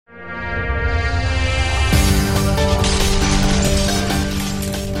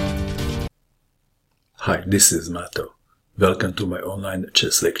Hi, this is Mato. Welcome to my online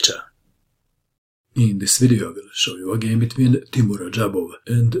chess lecture. In this video I will show you a game between Teimour Radjabov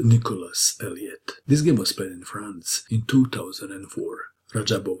and Nicolas Eliet. This game was played in France in 2004.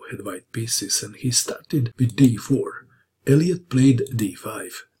 Radjabov had white pieces and he started with d4. Eliet played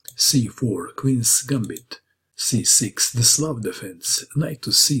d5, c4, queen's gambit, c6, the Slav defense, knight to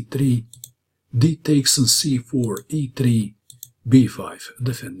c3, d takes on c4, e3, b5,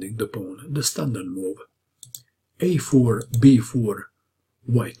 defending the pawn, the standard move. a4, b4,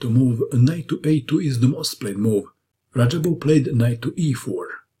 white to move, knight to a2 is the most played move. Radjabov played knight to e4,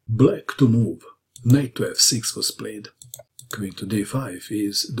 black to move, knight to f6 was played. Queen to d5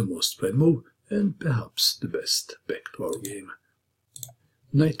 is the most played move and perhaps the best. Back to our game.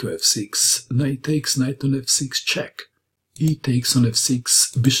 Knight to f6, knight takes, knight on f6, check. E takes on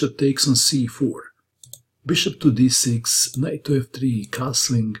f6, bishop takes on c4. Bishop to d6, knight to f3,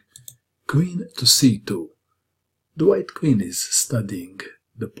 castling, queen to c2. The white queen is studying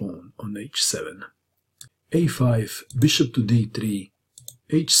the pawn on h7. a5, bishop to d3,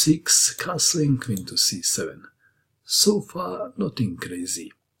 h6, castling, queen to c7. So far, nothing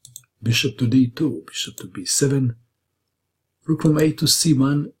crazy. Bishop to d2, bishop to b7, rook from a to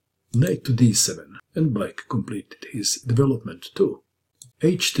c1, knight to d7, and black completed his development too.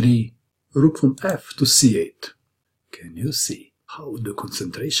 h3, rook from f to c8. Can you see how the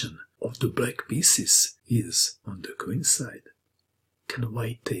concentration of the black pieces is on the queen side? Can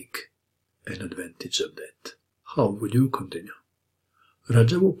white take an advantage of that? How would you continue?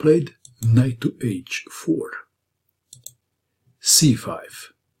 Radjabov played knight to h4. c5.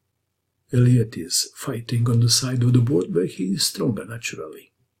 Eliet is fighting on the side of the board where he is stronger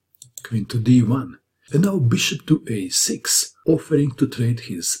naturally. Queen to d1. And now bishop to a6, offering to trade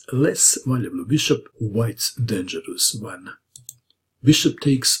his less valuable bishop, white's dangerous one. Bishop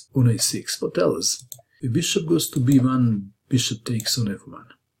takes on a6. What else? If bishop goes to b1, bishop takes on f1.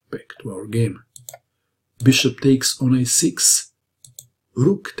 Back to our game. Bishop takes on a6,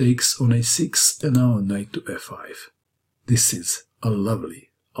 rook takes on a6, and now knight to f5. This is a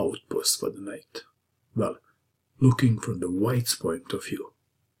lovely outpost for the knight. Well, looking from the white's point of view.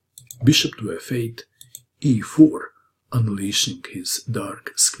 Bishop to f8, e4, unleashing his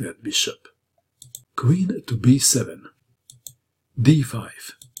dark squared bishop. Queen to b7, d5,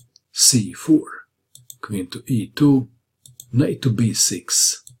 c4, queen to e2, knight to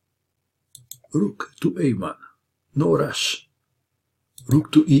b6, rook to a1, no rush,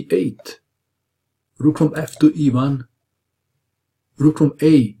 rook to e8, rook from f to e1, rook from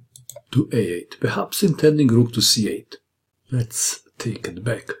a to a8, perhaps intending rook to c8. Let's take it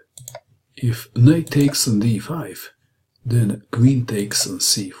back. If knight takes on d5, then queen takes on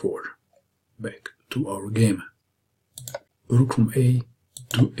c4. Back to our game. Rook from a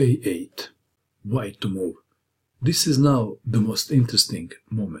to a8, white to move. This is now the most interesting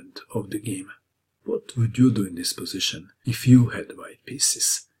moment of the game. What would you do in this position if you had white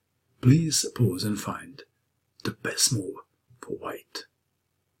pieces? Please pause and find the best move for white.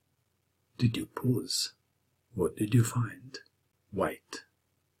 Did you pause? What did you find? White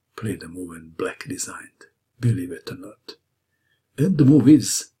played a move and black designed, believe it or not. And the move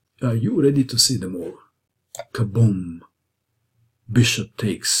is, are you ready to see the move? Kaboom! Bishop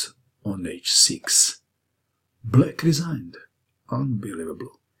takes on h6. Black resigned.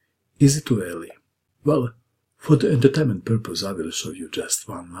 Unbelievable. Is it too early? Well, for the entertainment purpose I will show you just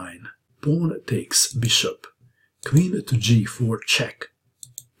one line. Pawn takes bishop. Queen to g4, check.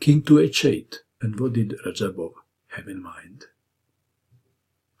 King to h8. And what did Radjabov have in mind?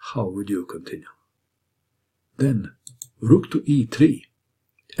 How would you continue? Then rook to e3.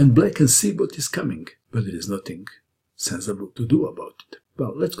 And black can see what is coming, but there is nothing sensible to do about it.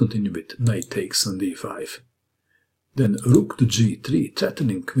 Well, let's continue with knight takes on d5. Then rook to g3,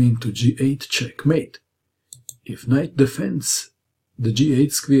 threatening queen to g8, checkmate. If knight defends the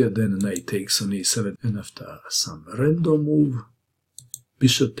g8 square, then knight takes on e7, and after some random move,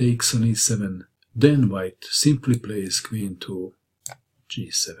 bishop takes on e7, then white simply plays queen to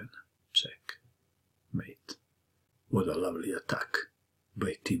g7, checkmate. What a lovely attack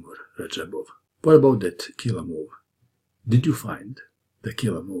by Teimour Radjabov. What about that killer move? Did you find the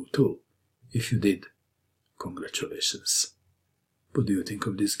killer move too? If you did, congratulations. What do you think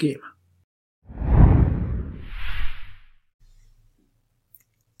of this game?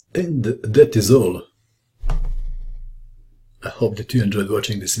 And that is all. I hope that you enjoyed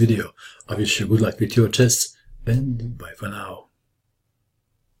watching this video. I wish you good luck with your chess, and bye for now.